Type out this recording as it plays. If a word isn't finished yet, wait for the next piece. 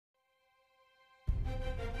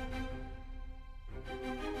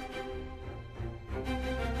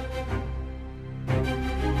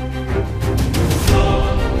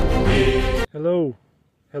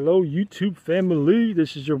Hello YouTube family,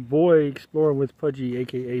 this is your boy Exploring with Pudgy,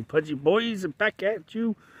 aka Pudgy Boys, back at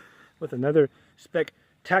you with another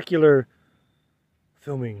spectacular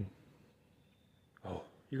filming. Oh,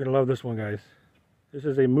 you're gonna love this one, guys. This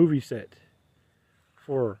is a movie set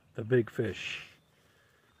for the big fish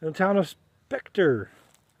in the town of Spectre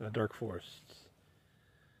in the dark forests.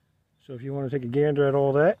 So if you want to take a gander at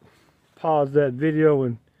all that, pause that video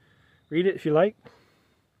and read it if you like.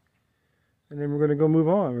 And then we're going to go move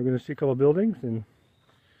on. We're going to see a couple of buildings and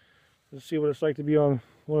let's see what it's like to be on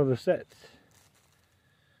one of the sets.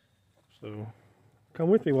 So come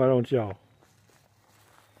with me, why don't y'all?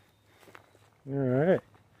 Alright.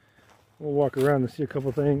 We'll walk around and see a couple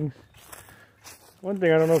of things. One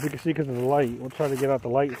thing I don't know if you can see because of the light. We'll try to get out the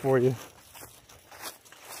light for you.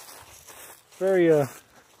 Very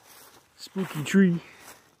spooky tree.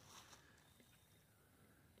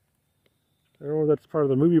 I don't know if that's part of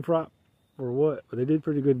the movie prop or what, but they did a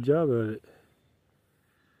pretty good job at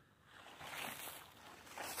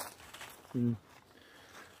it.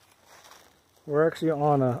 We're actually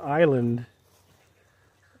on an island.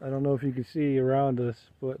 I don't know if you can see around us,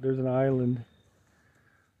 but there's an island.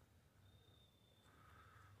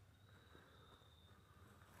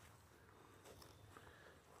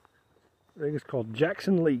 I think it's called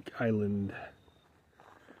Jackson Lake Island.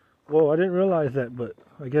 Whoa, I didn't realize that, but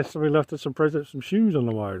I guess somebody left us some shoes on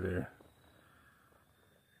the water there.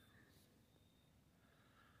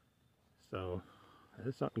 So,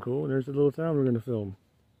 that's something cool. And there's the little town we're going to film.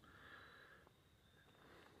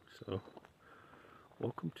 So,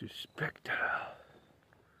 welcome to Spectre.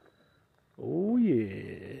 Oh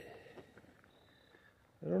yeah.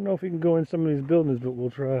 I don't know if we can go in some of these buildings, but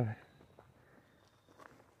we'll try.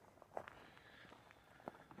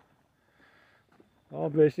 All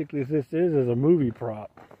basically this is a movie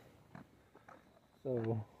prop.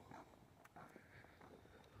 So,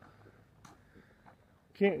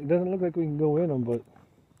 it doesn't look like we can go in them, but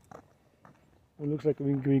it looks like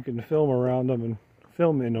we can film around them and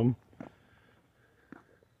film in them.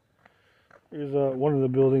 Here's one of the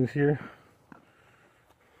buildings here.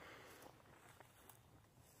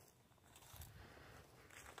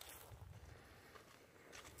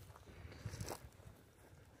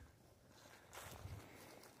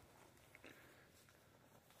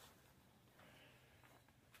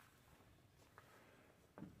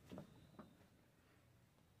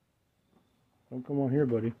 Don't come on here,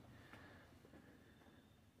 buddy.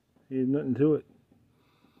 There's nothing to it.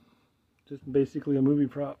 Just basically a movie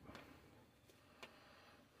prop.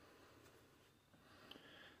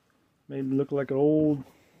 Made it look like an old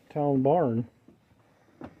town barn.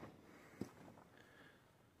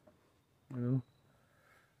 You know.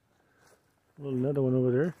 Another one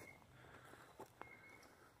over there.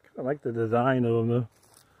 Kinda like the design of them though.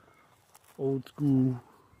 Old school.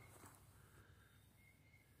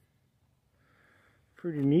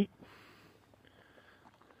 Pretty neat.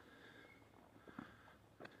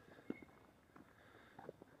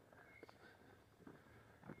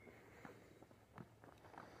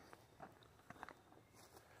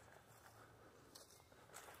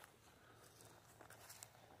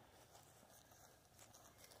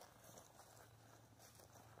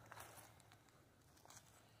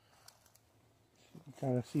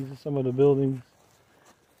 Kind of see some of the buildings.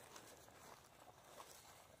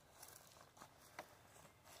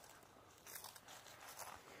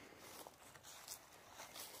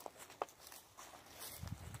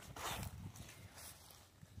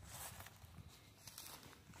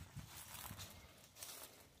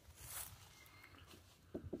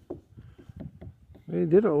 They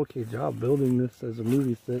did an okay job building this as a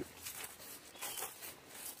movie set.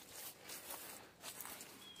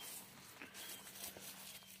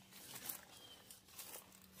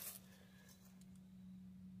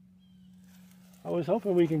 I was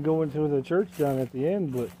hoping we can go into the church down at the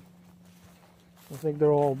end, but I think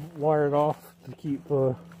they're all wired off to keep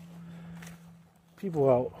people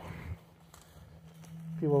out.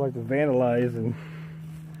 People like to vandalize and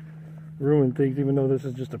ruin things, even though this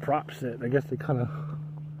is just a prop set. I guess they kind of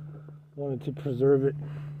wanted to preserve it.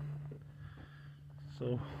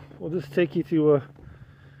 So we'll just take you to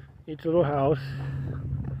each little house.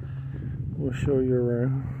 We'll show you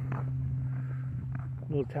around.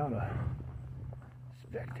 Little town of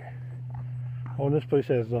Spectre. Oh, and this place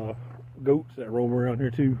has goats that roam around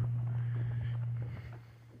here too.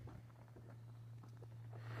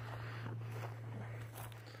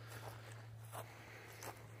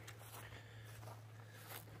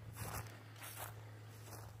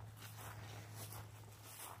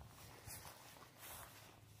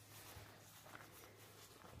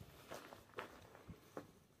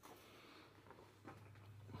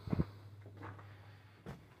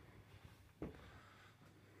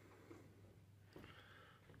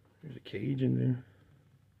 cage in there.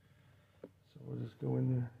 So we'll just go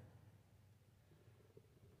in there.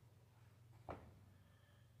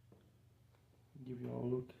 Give you all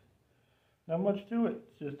a look. Not much to it.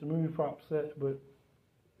 It's just a movie prop set, but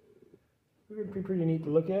it'd be pretty neat to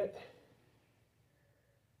look at.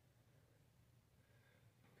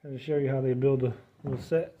 Kind of show you how they build the little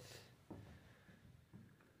sets.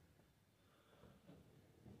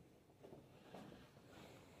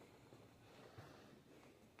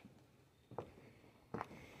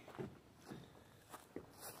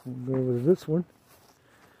 We'll go over to this one.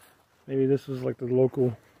 Maybe this was like the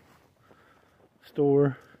local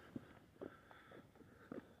store.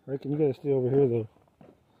 I reckon you gotta stay over here though.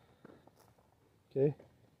 Okay?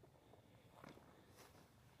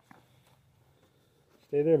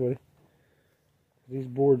 Stay there, buddy. These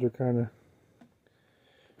boards are kind of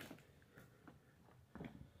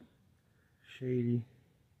shady.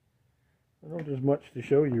 I don't know if there's much to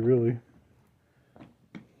show you really.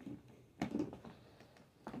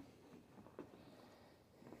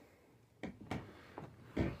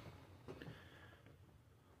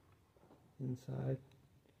 Inside.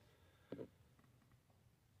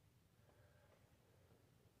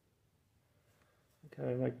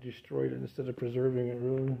 Kind of like destroyed it instead of preserving it,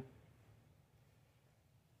 really.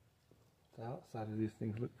 The outside of these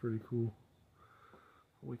things look pretty cool.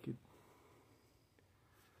 Wicked.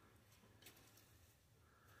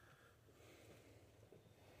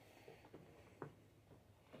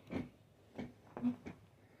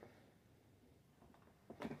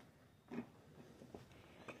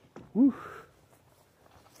 Woo.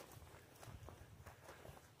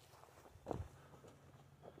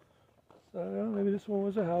 So I don't know, maybe this one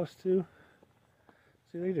was a house too.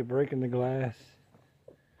 See, they're breaking the glass.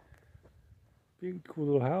 Big, cool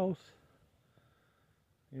little house.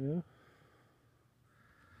 You know,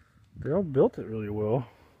 they all built it really well.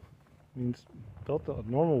 I mean, it's built out of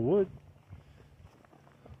normal wood.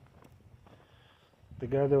 The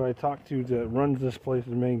guy that I talked to that runs this place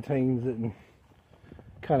and maintains it and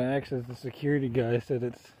kind of acts as the security guy said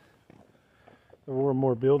there were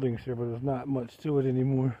more buildings here, but there's not much to it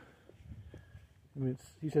anymore. I mean,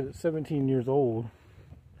 he said it's 17 years old.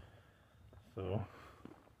 So,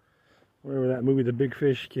 whenever that movie, The Big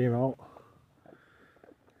Fish, came out.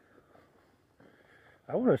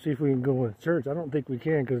 I want to see if we can go in church. I don't think we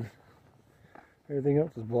can because everything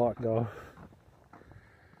else is blocked off.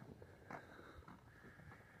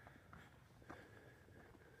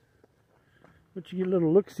 But you get a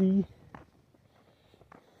little look-see.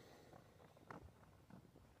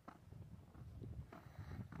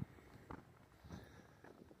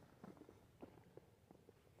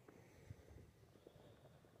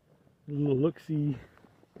 A little look-see.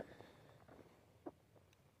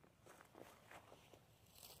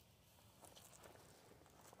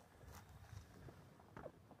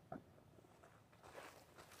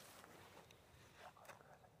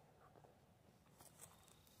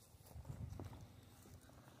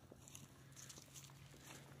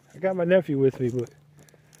 I got my nephew with me, but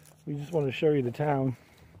we just want to show you the town.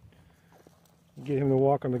 Get him to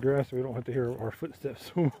walk on the grass so we don't have to hear our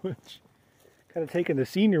footsteps so much. Kind of taking the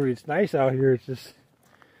scenery. It's nice out here. It's just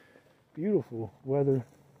beautiful weather.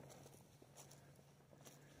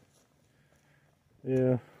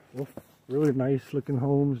 Yeah, really nice looking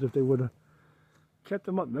homes. If they would have kept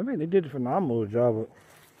them up, I mean, they did a phenomenal job of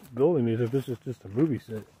building these. If this is just a movie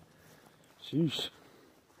set, sheesh.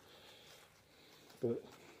 But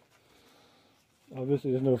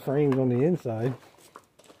obviously, there's no frames on the inside.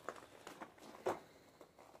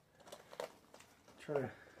 Try to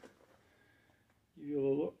give you a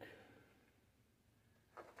little look.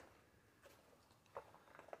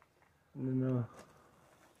 And then,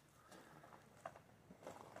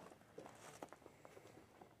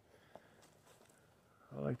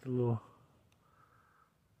 I like the little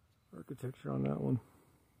architecture on that one.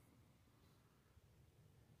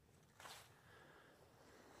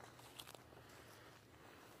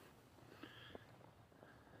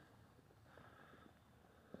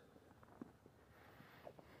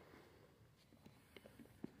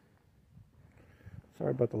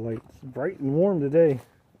 Sorry about the light. It's bright and warm today.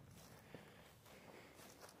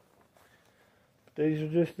 But these are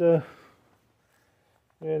just, yeah,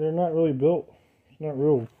 they're not really built. It's not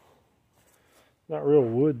real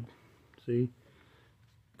wood. See?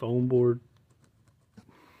 Foam board.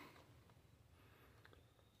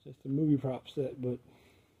 Just a movie prop set, but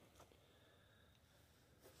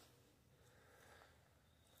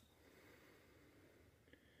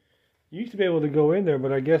you used to be able to go in there,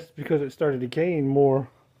 but I guess because it started decaying more,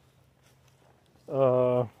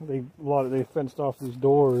 they fenced off these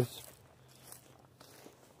doors.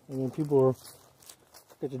 And then people are,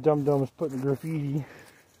 got your dum-dums putting graffiti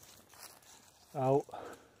out,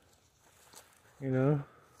 you know,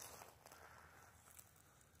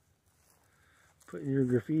 putting your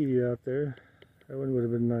graffiti out there. That one would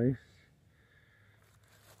have been nice,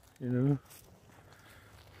 you know.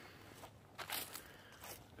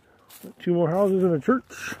 Two more houses and a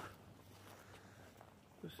church.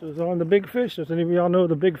 This was on The Big Fish. Does any of y'all know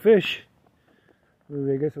The Big Fish?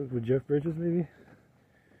 Maybe, I guess it was with Jeff Bridges, maybe.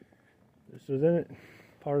 This was in it,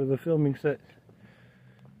 part of the filming set.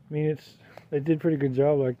 I mean, they did a pretty good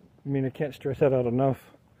job. Like, I mean, I can't stress that out enough.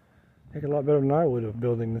 I think a lot better than I would have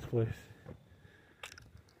building this place.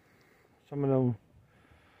 Some of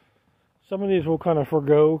these we'll kind of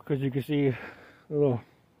forego because you can see a little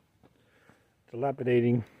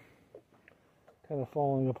dilapidating, kind of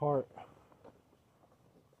falling apart.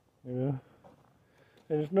 You know,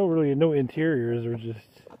 and there's really no interiors. They're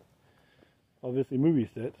just obviously movie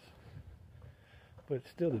sets, but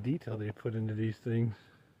still the detail they put into these things.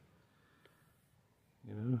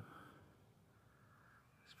 You know,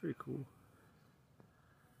 it's pretty cool.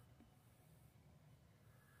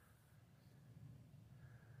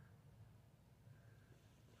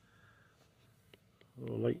 A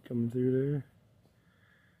little light coming through there.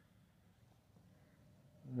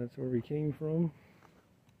 And that's where we came from.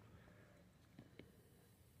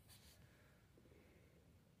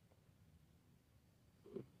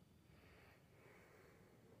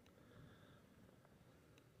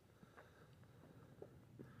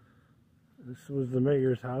 This was the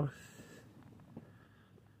mayor's house.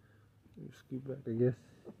 Scoot back, I guess.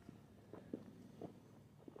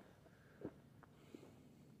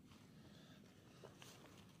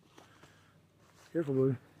 Careful,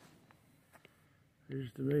 boy.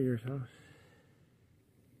 Here's the mayor's house.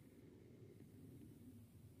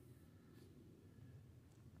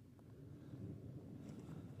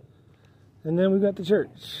 And then we got the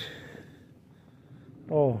church.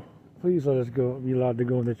 Oh, please let us be allowed to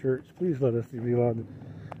go in the church. Please let us be allowed to.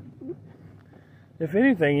 If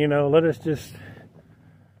anything, you know, let us just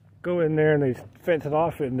go in there and they fence it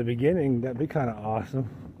off in the beginning. That'd be kind of awesome.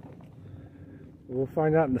 We'll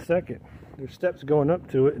find out in a second. There's steps going up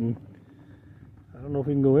to it, and I don't know if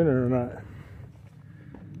we can go in there or not.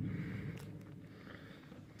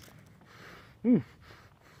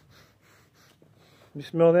 You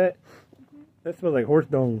smell that? That smells like horse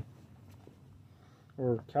dung,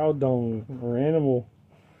 or cow dung, or animal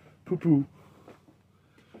poo-poo.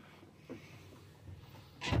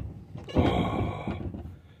 Oh.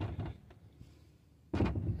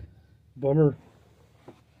 Bummer.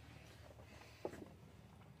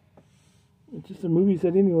 It's just a movie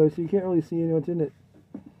set anyway, so you can't really see what's in it.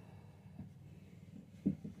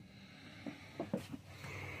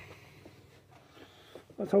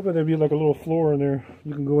 I was hoping there'd be like a little floor in there.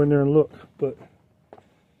 You can go in there and look, but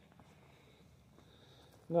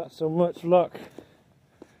not so much luck.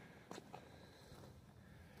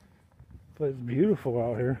 But it's beautiful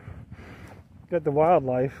out here. Got the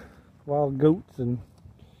wildlife, wild goats and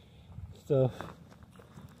stuff.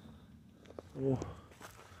 We'll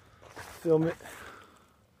film it.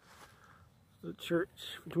 The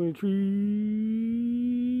church between the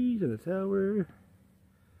trees and the tower.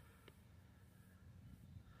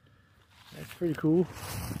 That's pretty cool.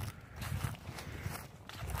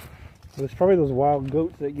 But it's probably those wild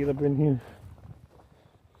goats that get up in here.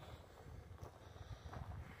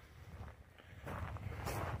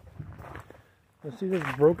 Let's see those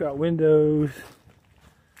broke out windows.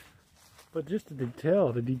 But just the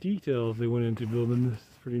details they went into building this is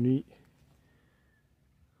pretty neat.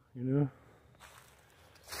 You know?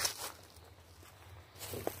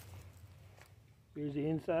 Here's the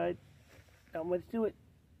inside. Not much to it.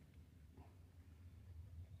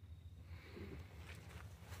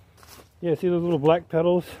 Yeah, see those little black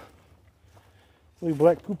petals? Little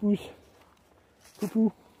black poo-poos?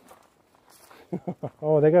 Poo-poo?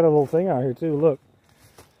 Oh, they got a little thing out here too, look.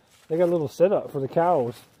 They got a little setup for the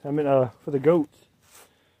cows. I mean, for the goats.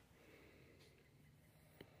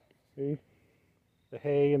 See? The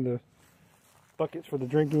hay and the buckets for the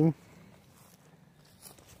drinking.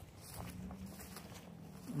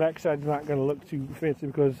 Backside's not going to look too fancy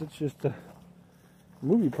because it's just a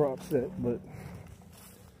movie prop set, but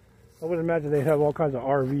I would imagine they'd have all kinds of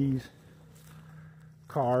RVs,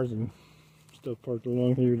 cars, and stuff parked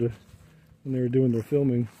along here when they were doing their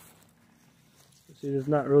filming. See, there's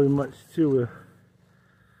not really much to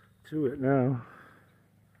it now.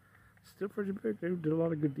 It's still pretty big. They did a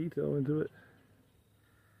lot of good detail into it.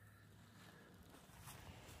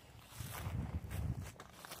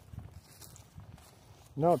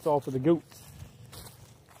 Now it's all for the goats.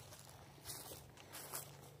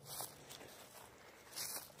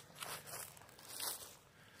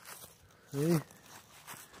 See?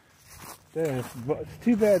 Yeah, it's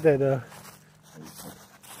too bad that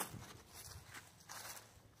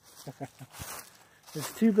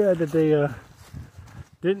it's too bad that they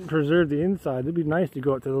didn't preserve the inside. It'd be nice to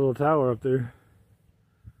go up to the little tower up there.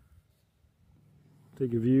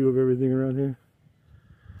 Take a view of everything around here.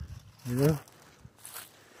 You know?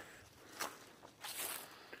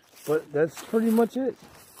 But that's pretty much it.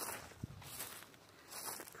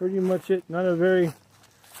 Pretty much it. Not a very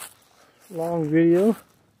long video.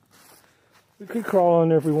 We could crawl on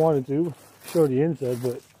there if we wanted to. Show the inside,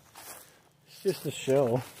 but it's just a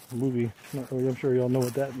shell movie. Not really, I'm sure y'all know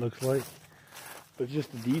what that looks like. But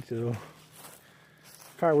just the detail.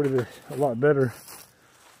 Probably would have been a lot better.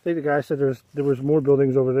 I think the guy said there was more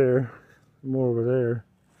buildings over there. More over there.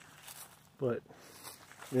 But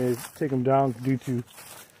they take them down due to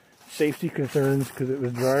safety concerns because it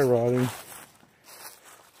was dry rotting.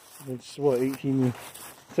 It's what, 17,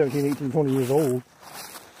 18, 20 years old.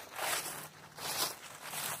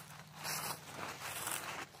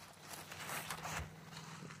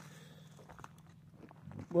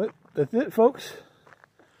 But that's it, folks.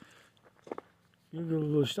 Give it a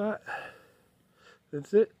little shot.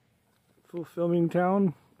 That's it. Full filming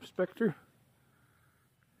Town Spectre.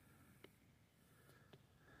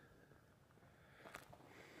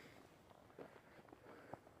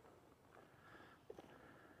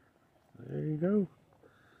 There you go.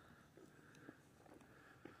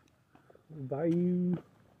 Bayou,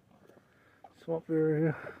 swamp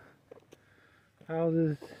area,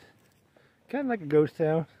 houses, kind of like a ghost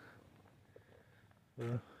town.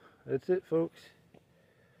 That's it, folks.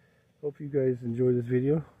 Hope you guys enjoyed this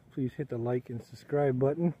video. Please hit the like and subscribe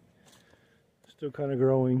button. Still kind of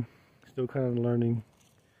growing, still kind of learning,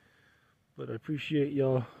 but I appreciate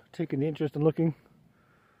y'all taking the interest in looking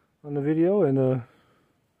on the video, and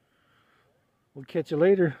we'll catch you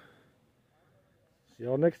later. See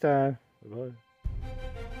y'all next time. Bye-bye.